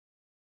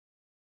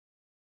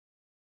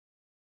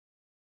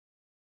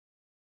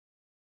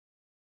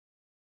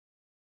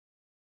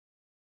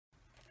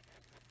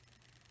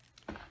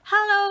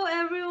Hello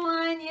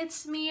everyone,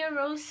 it's me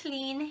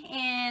Roselyn,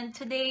 and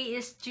today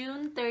is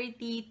June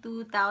 30,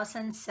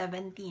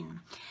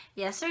 2017.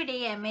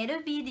 Yesterday I made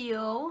a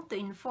video to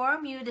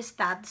inform you the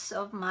status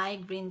of my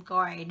green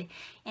card,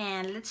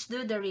 and let's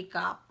do the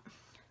recap.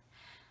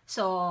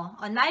 So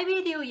on my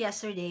video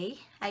yesterday,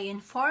 I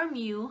informed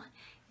you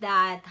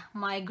that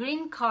my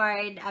green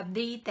card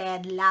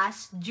updated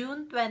last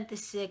June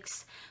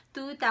 26,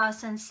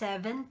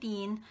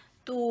 2017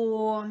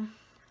 to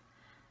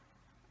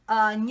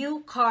a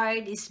new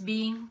card is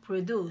being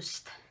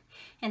produced.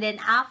 And then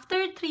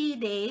after 3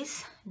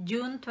 days,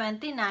 June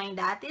 29,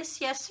 that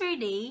is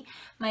yesterday,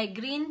 my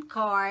green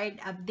card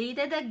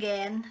updated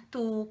again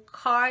to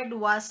card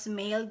was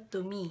mailed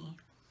to me.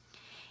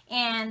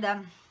 And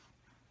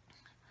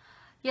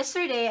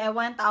yesterday, I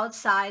went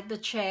outside to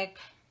check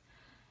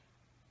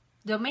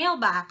the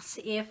mailbox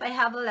if I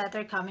have a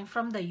letter coming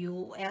from the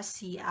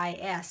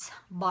USCIS.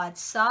 But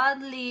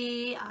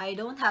sadly, I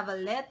don't have a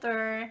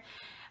letter.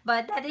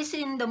 But that is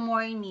in the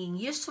morning.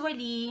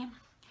 Usually,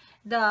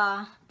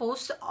 the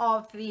post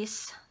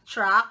office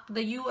truck,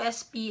 the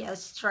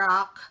USPS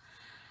truck,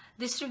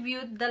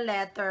 distribute the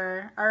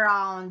letter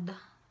around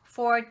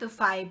 4 to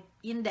 5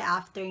 in the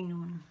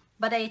afternoon.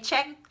 But I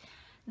checked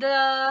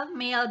the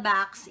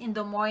mailbox in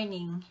the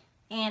morning,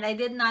 and I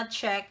did not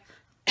check,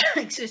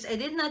 I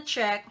did not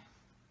check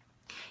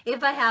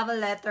if I have a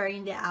letter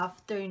in the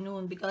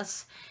afternoon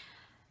because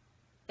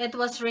it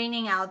was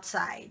raining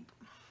outside.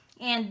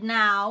 And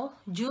now,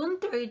 June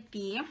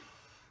 30,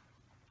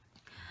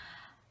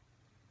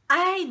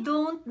 I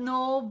don't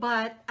know,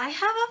 but I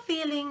have a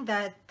feeling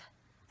that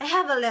I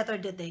have a letter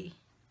today.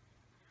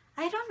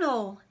 I don't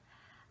know.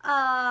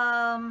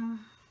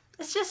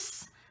 It's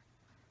just,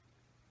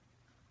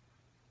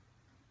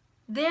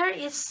 there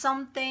is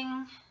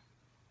something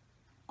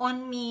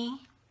on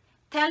me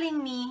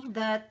telling me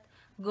that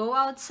go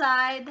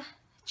outside,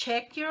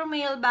 check your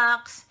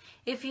mailbox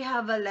if you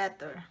have a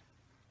letter.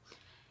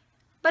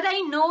 But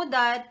I know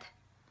that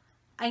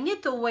I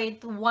need to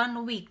wait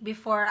 1 week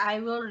before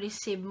I will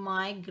receive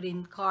my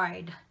green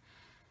card.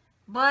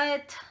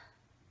 But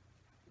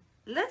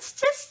let's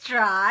just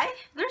try.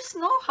 There's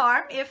no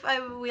harm if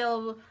I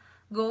will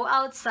go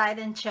outside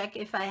and check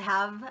if I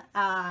have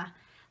a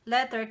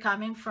letter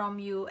coming from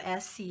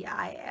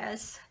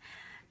USCIS.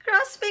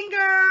 Cross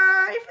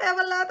finger if I have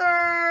a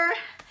letter.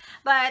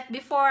 But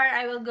before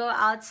I will go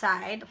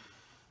outside,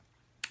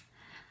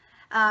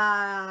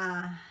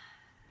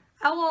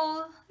 I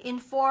will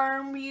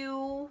inform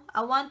you,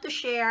 I want to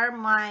share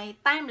my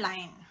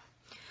timeline.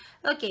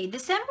 Okay,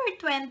 December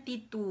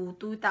 22,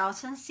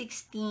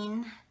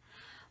 2016,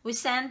 we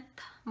sent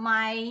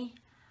my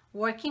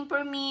working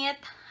permit,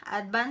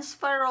 advance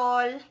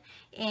parole,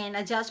 and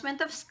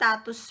adjustment of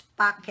status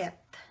packet.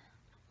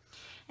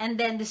 And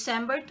then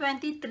December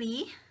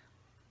 23,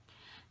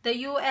 the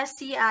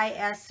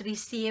USCIS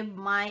received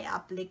my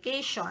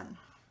application.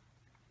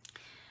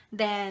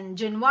 Then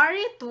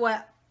January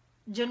 12,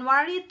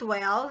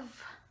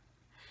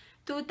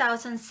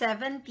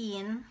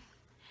 2017,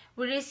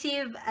 we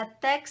received a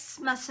text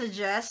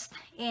messages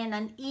and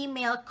an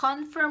email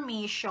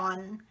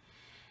confirmation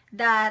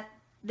that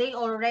they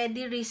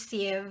already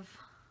received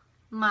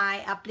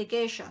my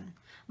application.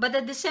 But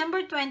the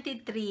December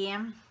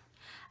 23,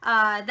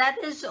 that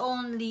is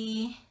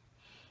only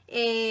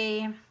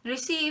a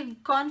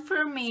received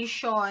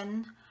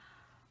confirmation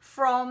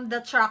from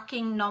the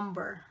tracking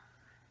number.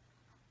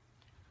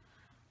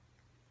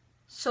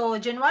 So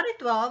January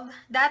 12,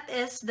 that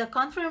is the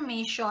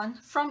confirmation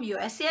from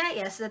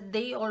USCIS that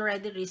they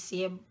already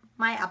received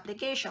my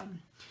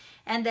application.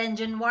 And then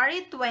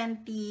January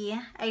 20,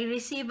 I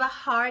received a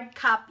hard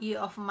copy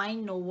of my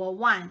NOAA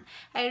 1.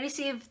 I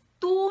received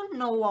 2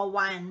 NOAA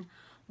 1.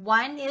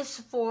 One is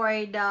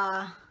for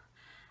the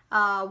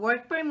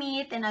work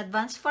permit and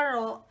advance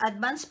parole,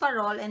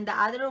 and the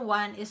other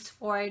one is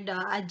for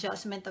the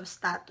adjustment of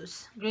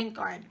status, green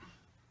card.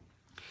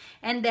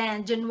 And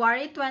then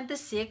January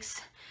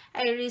 26,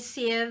 I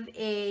received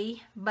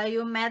a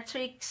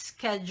biometric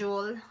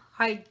schedule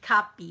hard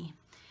copy.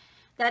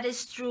 That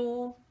is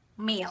through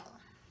mail.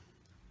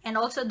 And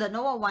also the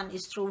NOAA one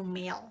is through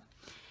mail.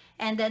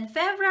 And then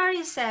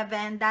February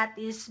 7, that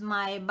is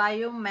my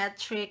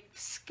biometric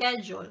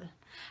schedule.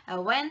 I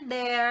went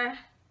there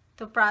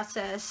to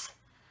process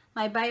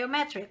my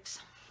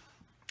biometrics.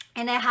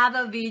 And I have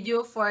a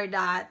video for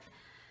that.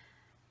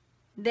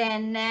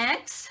 Then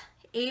next,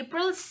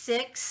 April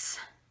 6,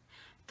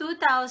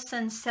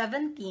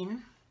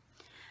 2017,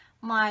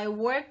 my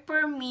work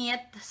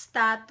permit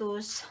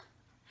status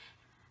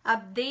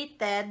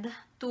updated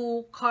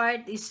to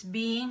card is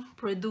being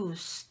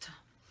produced.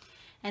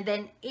 And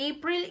then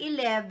April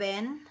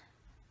 11,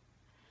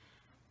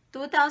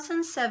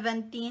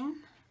 2017,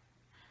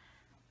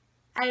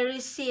 I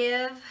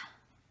received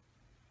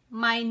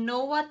my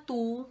NOAA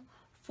 2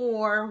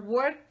 for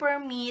work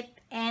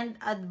permit and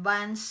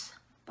advance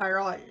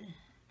parole.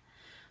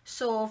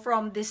 So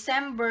from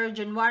December,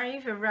 January,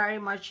 February,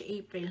 March,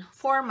 April,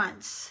 4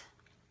 months.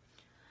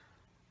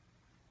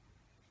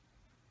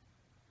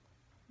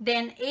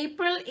 Then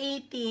April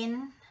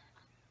 18,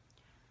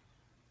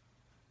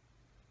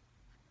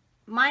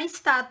 my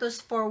status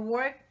for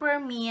work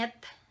permit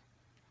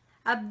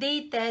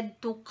updated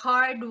to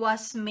card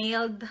was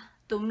mailed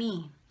to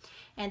me.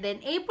 And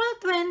then April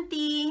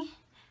 20,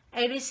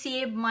 I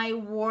received my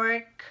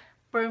work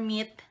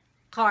permit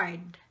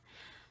card.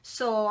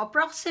 So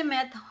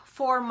approximate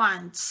 4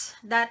 months.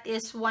 That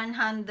is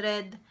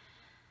 120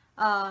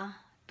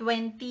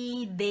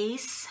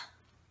 days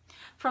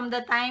from the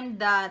time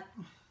that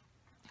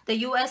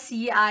the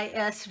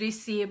USCIS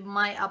received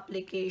my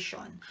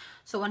application.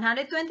 So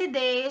 120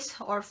 days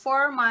or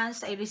 4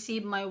 months, I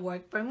received my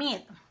work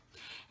permit.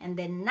 And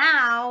then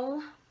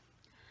now,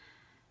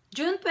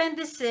 June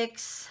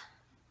 26,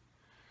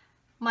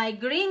 my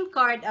green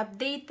card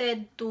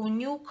updated to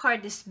new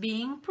card is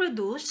being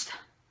produced.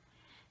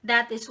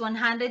 That is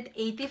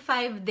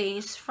 185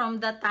 days from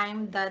the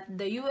time that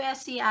the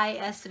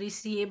USCIS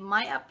received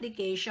my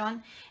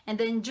application. And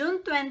then June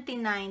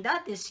 29,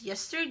 that is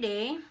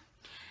yesterday,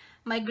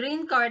 my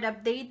green card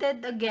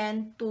updated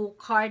again to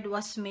card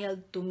was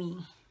mailed to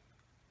me.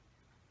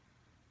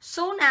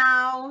 So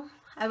now,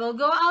 I will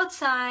go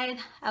outside.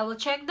 I will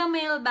check the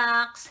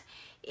mailbox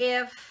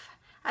if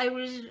I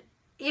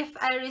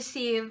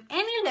receive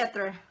any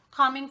letter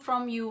coming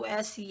from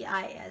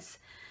USCIS.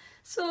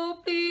 So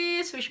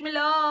please wish me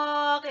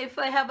luck. If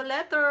I have a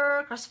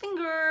letter, cross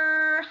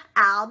finger,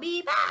 I'll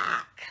be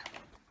back.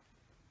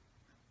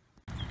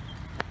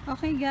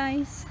 Okay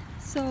guys,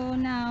 so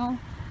now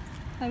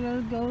I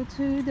will go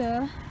to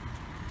the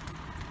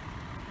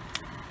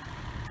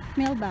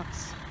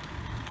mailbox.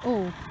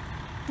 Oh,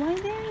 why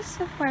there is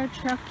a fire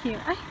truck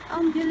here? Ay,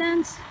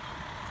 ambulance.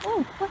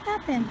 Oh, what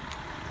happened?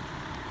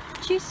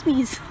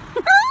 Chismis.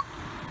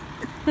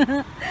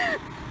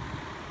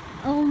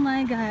 Oh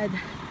my god.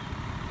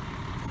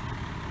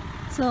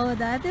 So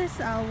that is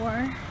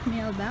our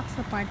mailbox,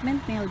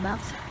 apartment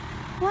mailbox.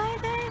 Why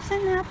there is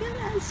an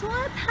ambulance?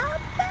 What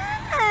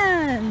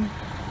happened?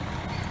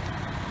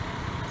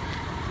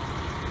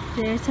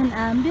 There's an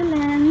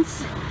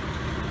ambulance,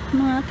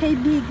 mga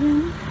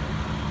kaibigan.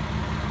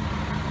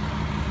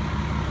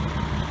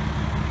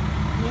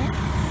 Yes.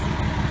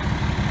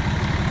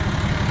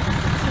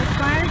 So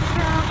fire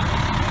truck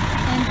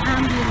and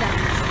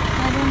ambulance.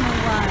 I don't know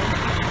why.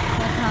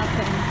 What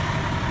happened?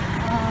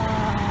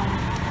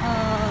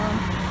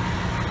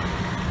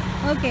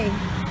 Okay.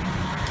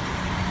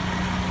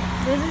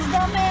 This is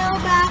the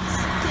mailbox,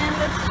 and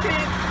let's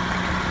check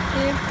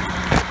if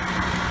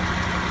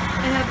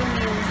I have a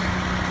mail.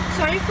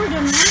 Sorry for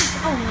the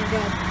noise. Oh my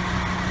god.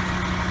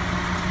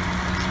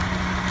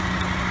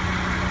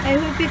 I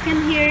hope you can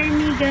hear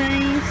me,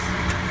 guys.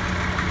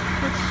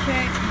 Let's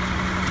check.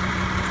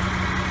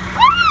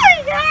 Oh my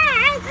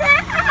god!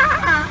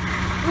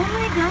 Oh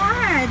my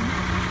god!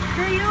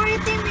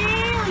 Priority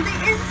mail!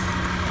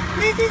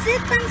 This is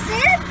it,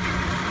 Pansit?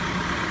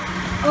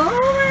 Oh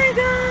my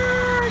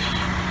gosh!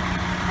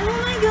 Oh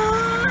my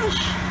gosh!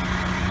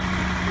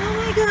 Oh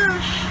my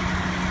gosh!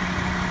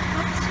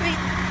 Oops, wait.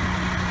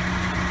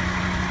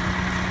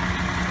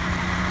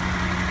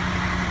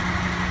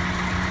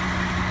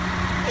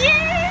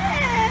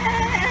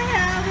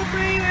 Yeah! The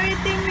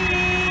priority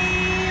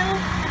mail!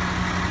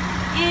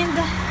 And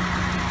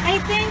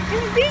I think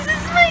this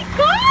is my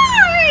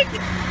card!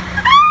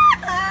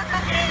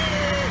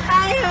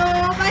 I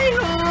hope.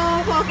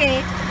 Okay.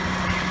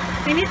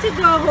 We need to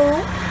go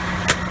home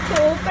to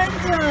open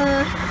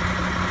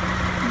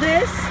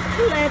this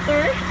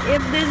letter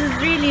if this is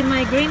really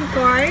my green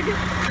card.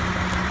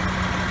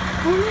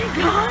 Oh my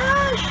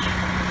gosh!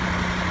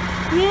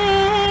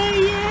 Yay!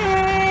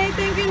 Yay!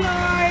 Thank you,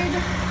 Lord.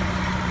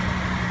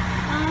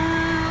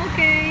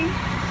 Okay.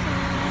 So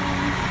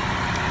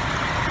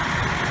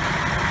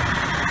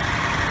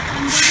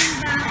I'm going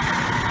back.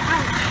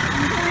 Ouch!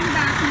 I'm going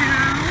back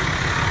now.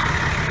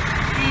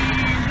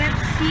 And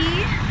let's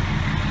see.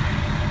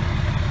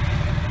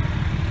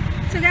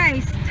 So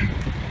guys,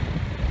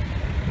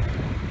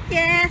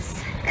 yes,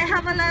 I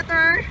have a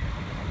letter.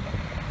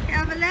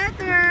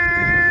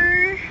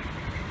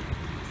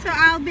 So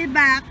I'll be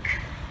back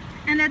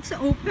and let's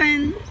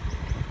open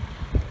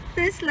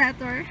this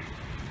letter.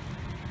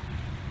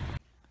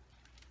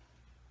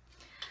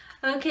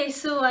 Okay,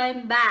 so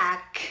I'm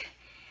back.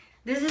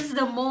 This is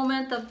the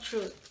moment of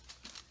truth.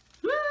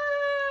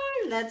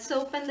 Let's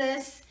open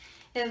this.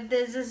 If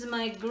this is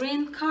my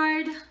green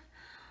card,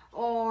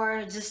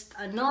 or just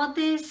a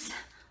notice,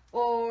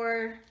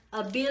 or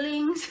a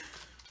billings.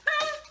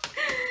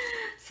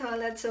 So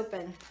let's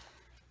open.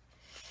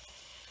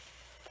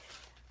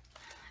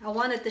 I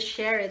wanted to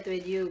share it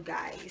with you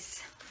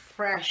guys,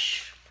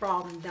 fresh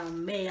from the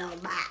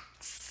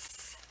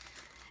mailbox.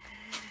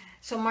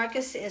 So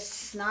Marcus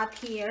is not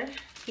here.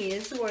 He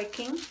is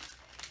working.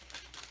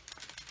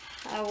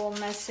 I will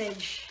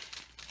message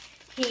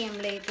him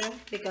later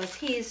because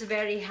he is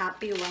very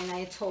happy when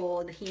I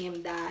told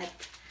him that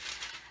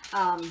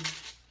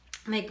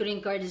my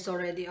green card is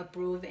already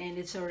approved and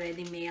it's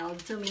already mailed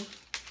to me.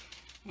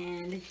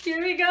 And here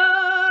we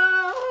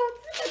go.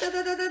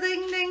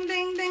 Ding ding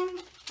ding ding.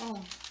 Oh.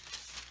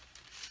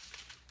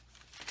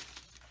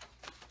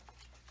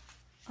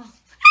 Oh.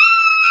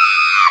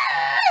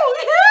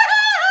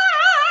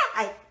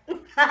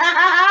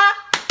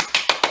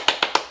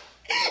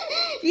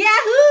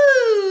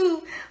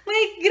 Yahoo!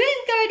 My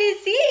green card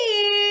is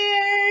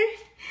here!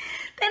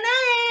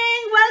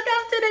 Tanang!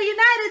 Welcome to the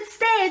United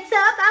States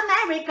of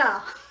America!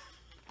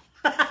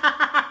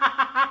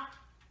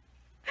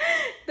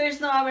 There's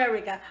no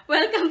America.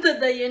 Welcome to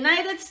the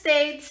United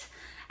States,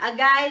 a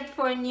guide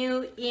for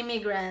new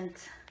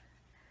immigrants.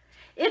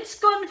 It's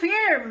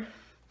confirmed!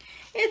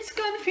 It's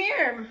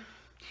confirmed!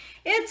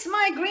 It's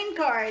my green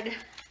card!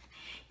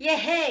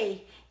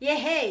 Yay!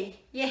 Yay!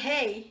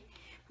 Yay!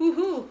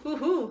 Hoo-hoo!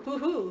 Hoo-hoo!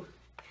 Hoo-hoo!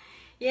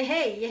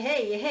 Yay!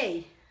 Yay!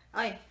 Yay!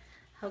 Ay,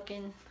 how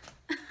can...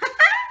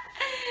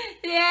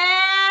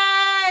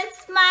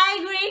 Yes! My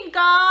green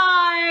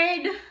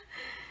card!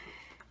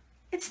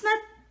 It's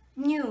not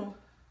new.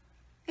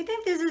 I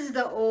think this is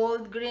the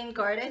old green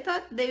card. I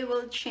thought they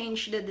will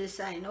change the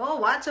design. Oh,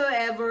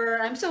 whatsoever.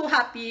 I'm so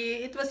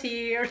happy it was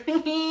here.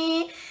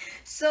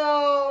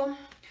 So,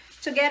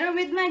 together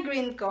with my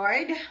green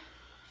card,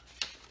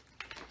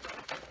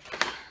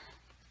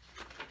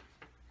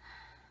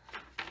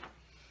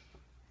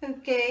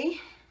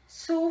 okay,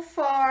 so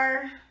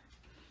far,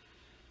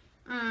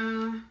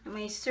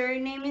 my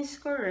surname is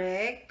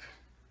correct.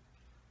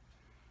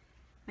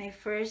 My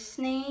first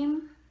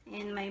name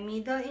and my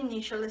middle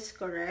initial is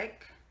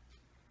correct.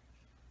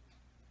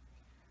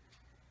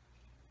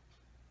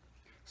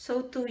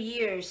 So 2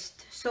 years.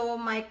 So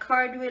my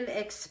card will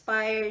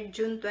expire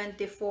June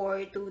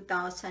 24,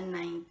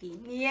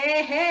 2019.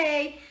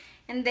 Yay!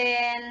 And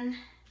then,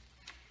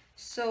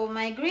 so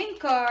my green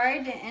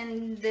card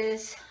and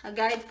this, a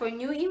guide for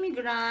new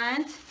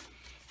immigrants.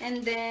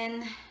 And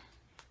then,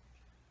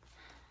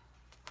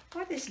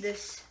 what is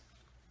this?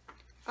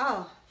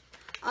 Oh,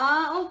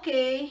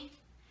 okay.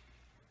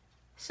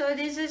 So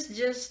this is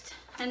just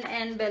an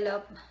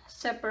envelope,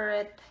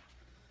 separate.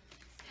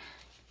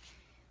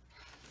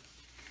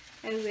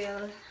 I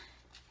will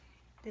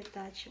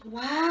detach.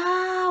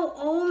 Wow!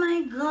 Oh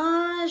my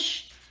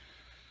gosh!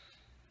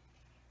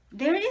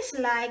 There is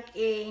like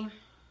a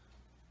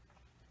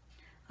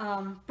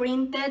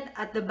printed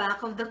at the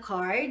back of the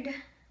card.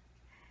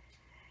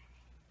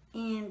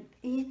 And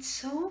it's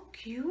so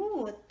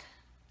cute.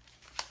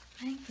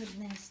 My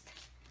goodness.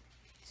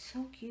 It's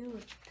so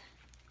cute.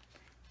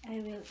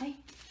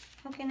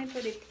 How can I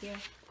put it here?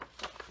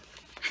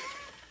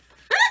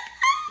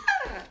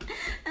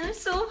 I'm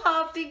so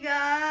happy,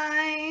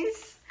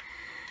 guys.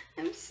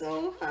 I'm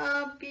so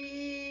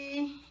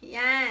happy.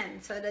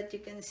 Yan, so that you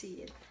can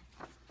see it.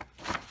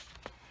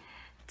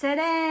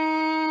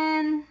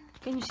 Ta-da!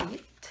 Can you see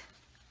it?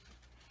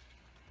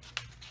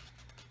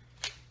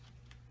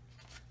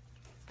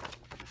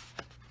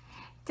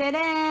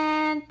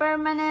 Ta-da!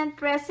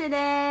 Permanent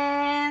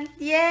resident.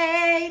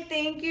 Yay!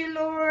 Thank you,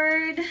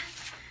 Lord.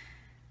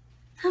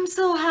 I'm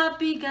so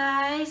happy,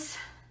 guys.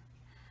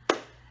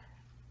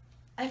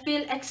 I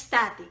feel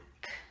ecstatic.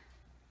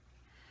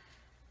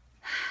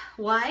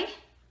 Why?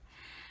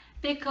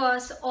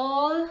 Because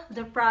all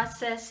the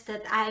process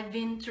that I've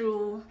been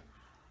through,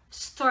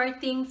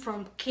 starting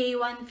from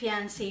K1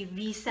 fiancé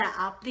visa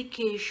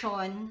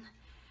application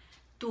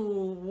to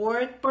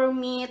work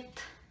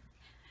permit,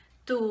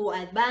 to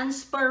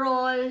advance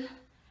parole,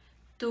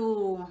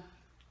 to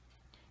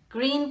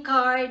green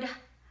card,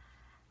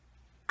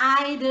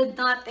 I did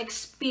not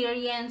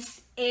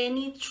experience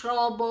any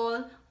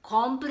trouble,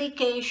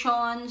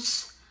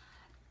 complications.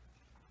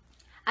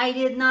 I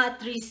did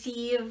not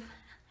receive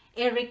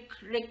a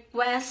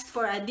request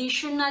for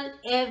additional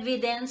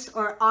evidence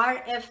or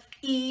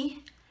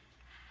RFE.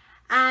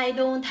 I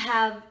don't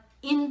have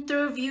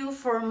interview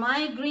for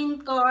my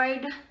green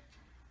card.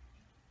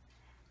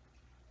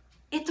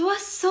 It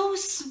was so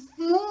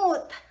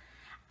smooth,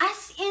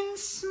 as in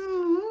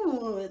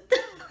smooth.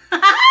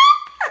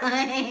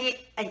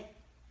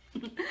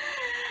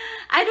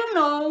 I don't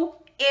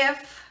know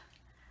if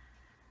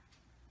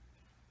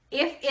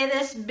it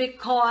is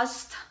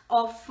because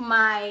of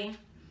my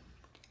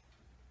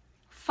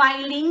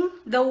filing,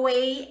 the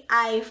way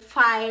I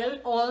file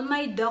all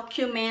my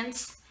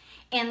documents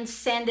and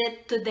send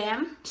it to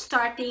them,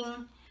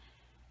 starting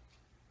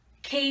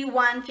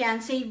K1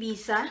 fiancé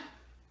visa.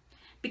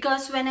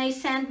 Because when I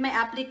send my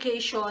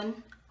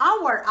application,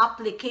 our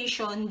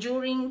application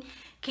during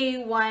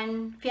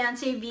K1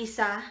 fiancé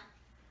visa,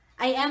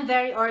 I am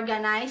very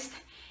organized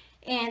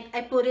and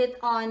I put it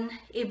on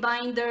a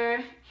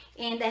binder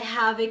and I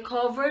have a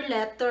cover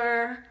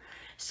letter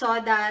so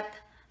that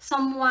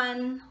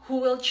someone who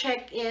will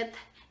check it,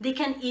 they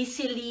can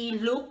easily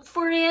look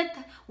for it,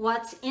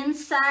 what's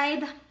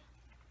inside.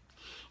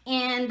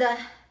 And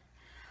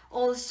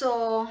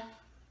also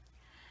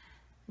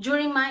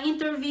during my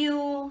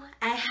interview,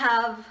 I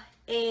have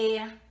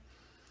a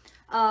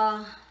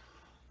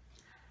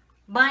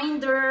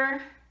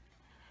binder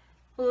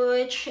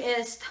which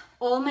is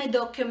all my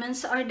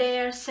documents are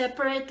there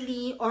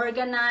separately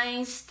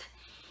organized,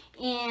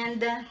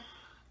 and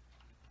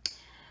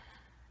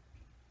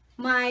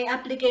my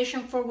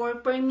application for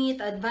work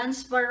permit,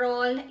 advance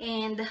parole,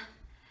 and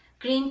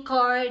green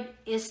card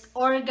is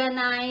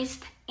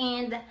organized.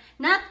 And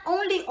not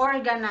only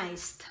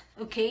organized,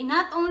 Okay,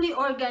 not only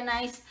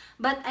organized,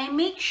 but I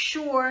make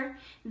sure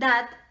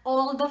that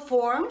all the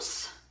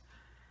forms,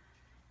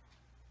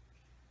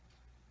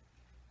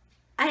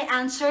 I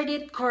answered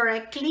it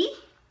correctly.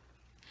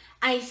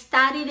 I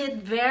studied it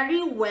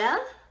very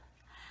well.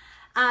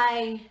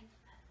 I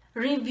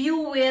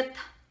review it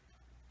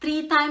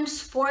 3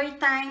 times, 4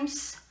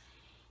 times,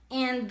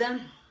 and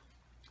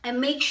I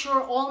make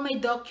sure all my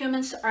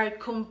documents are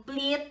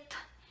complete.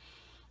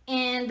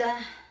 And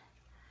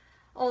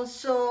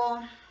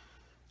also,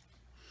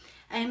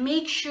 I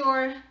make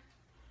sure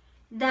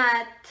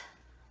that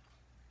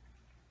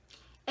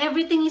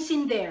everything is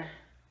in there.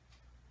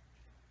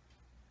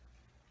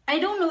 I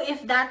don't know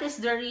if that is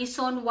the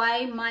reason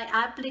why my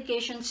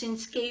application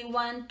since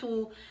K1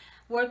 to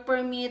work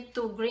permit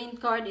to green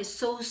card is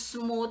so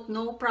smooth,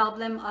 no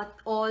problem at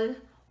all,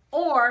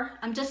 or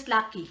I'm just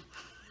lucky.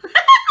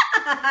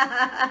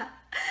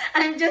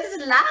 I'm just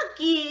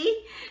lucky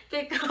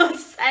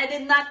because I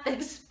did not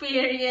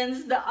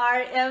experience the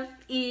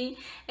RFE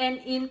and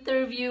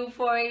interview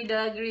for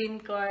the green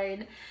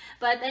card.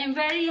 But I'm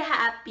very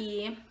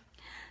happy.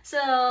 So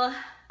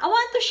I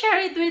want to share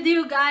it with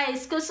you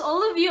guys because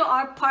all of you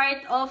are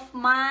part of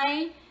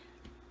my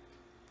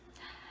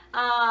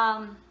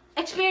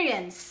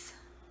experience,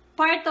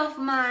 part of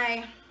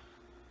my,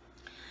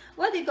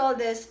 what do you call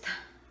this,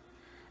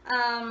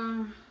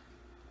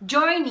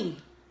 journey.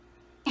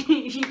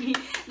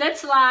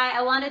 That's why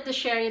I wanted to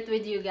share it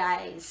with you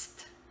guys,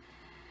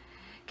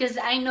 because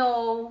I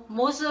know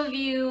most of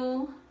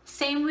you,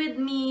 same with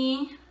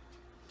me,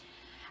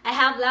 I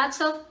have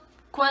lots of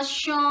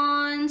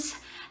questions,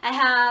 I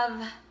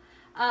have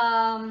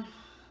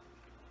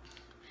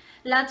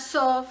lots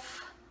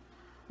of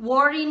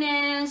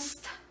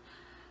worriness.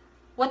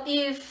 What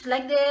if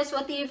like this,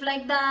 what if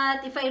like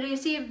that, if I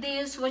receive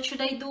this, what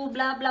should I do,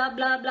 blah blah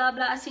blah blah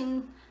blah, as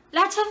in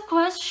lots of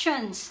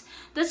questions.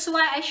 That's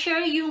why I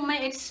share you my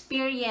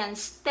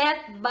experience step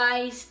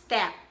by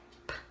step,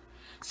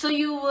 so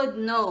you would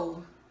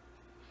know.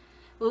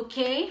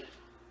 Okay,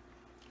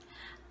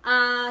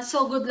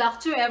 so good luck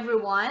to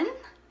everyone.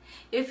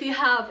 If you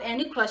have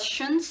any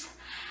questions,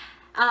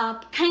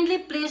 kindly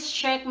please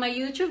check my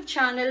YouTube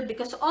channel,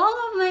 because all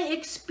of my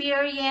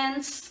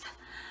experience,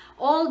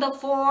 all the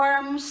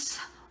forms,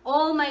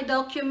 all my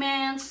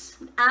documents,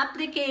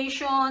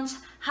 applications,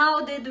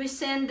 how did we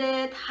send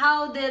it,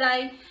 how did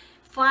I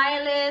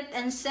file it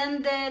and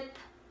send it,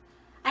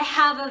 I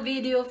have a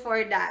video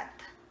for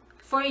that,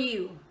 for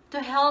you,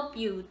 to help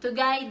you, to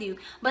guide you.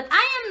 But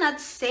I am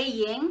not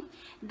saying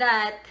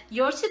that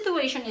your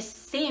situation is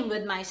same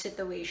with my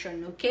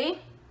situation, okay?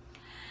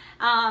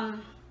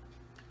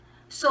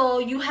 So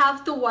you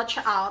have to watch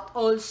out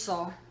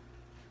also.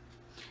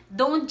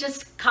 Don't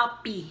just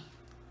copy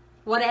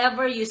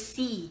whatever you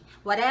see,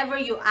 whatever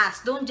you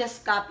ask. Don't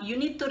just copy. You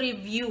need to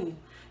review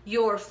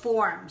your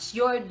forms,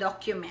 your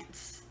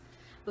documents,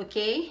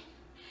 okay?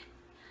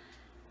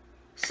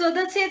 So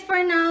that's it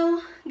for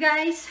now,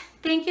 guys.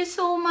 Thank you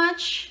so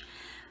much.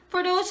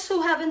 For those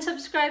who haven't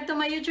subscribed to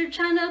my YouTube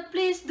channel,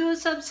 please do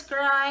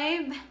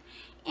subscribe.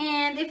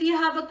 And if you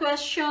have a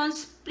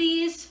questions,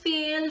 please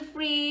feel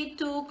free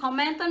to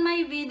comment on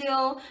my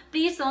video.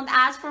 Please don't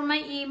ask for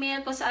my email,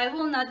 because I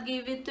will not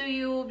give it to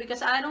you,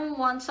 because I don't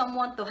want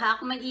someone to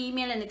hack my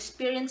email and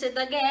experience it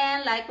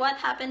again like what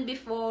happened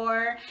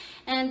before.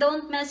 And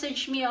don't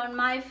message me on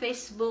my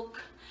Facebook.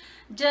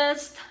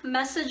 Just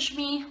message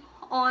me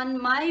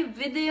on my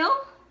video,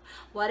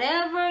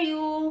 whatever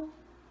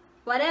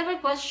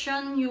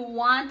question you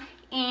want.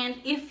 And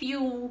if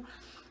you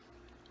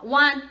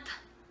want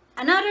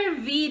another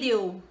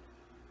video,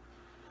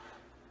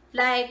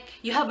 like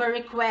you have a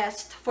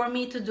request for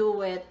me to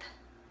do it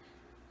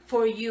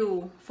for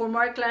you, for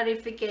more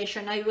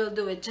clarification, I will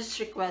do it. Just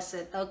request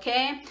it,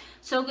 okay?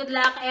 So good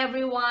luck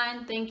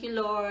everyone. Thank you,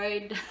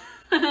 Lord.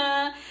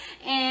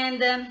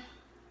 And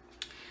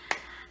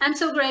I'm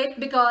so great,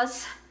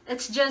 because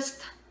it's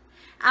just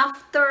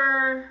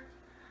after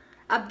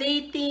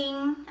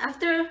updating,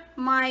 after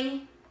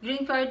my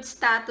green card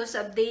status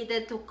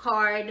updated to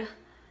card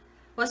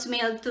was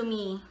mailed to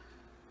me,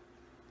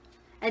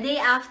 a day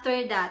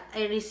after that,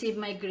 I received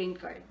my green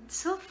card.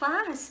 So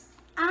fast.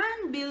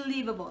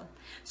 Unbelievable.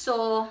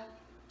 So,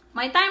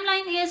 my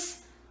timeline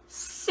is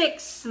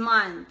 6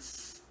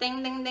 months.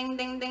 Ding, ding, ding,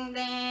 ding, ding,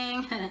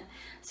 ding.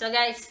 So,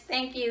 guys,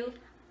 thank you.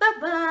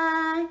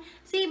 Bye-bye.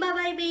 Say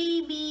bye-bye,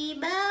 baby.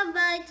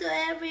 Bye-bye to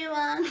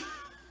everyone.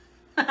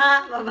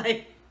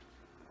 Bye-bye.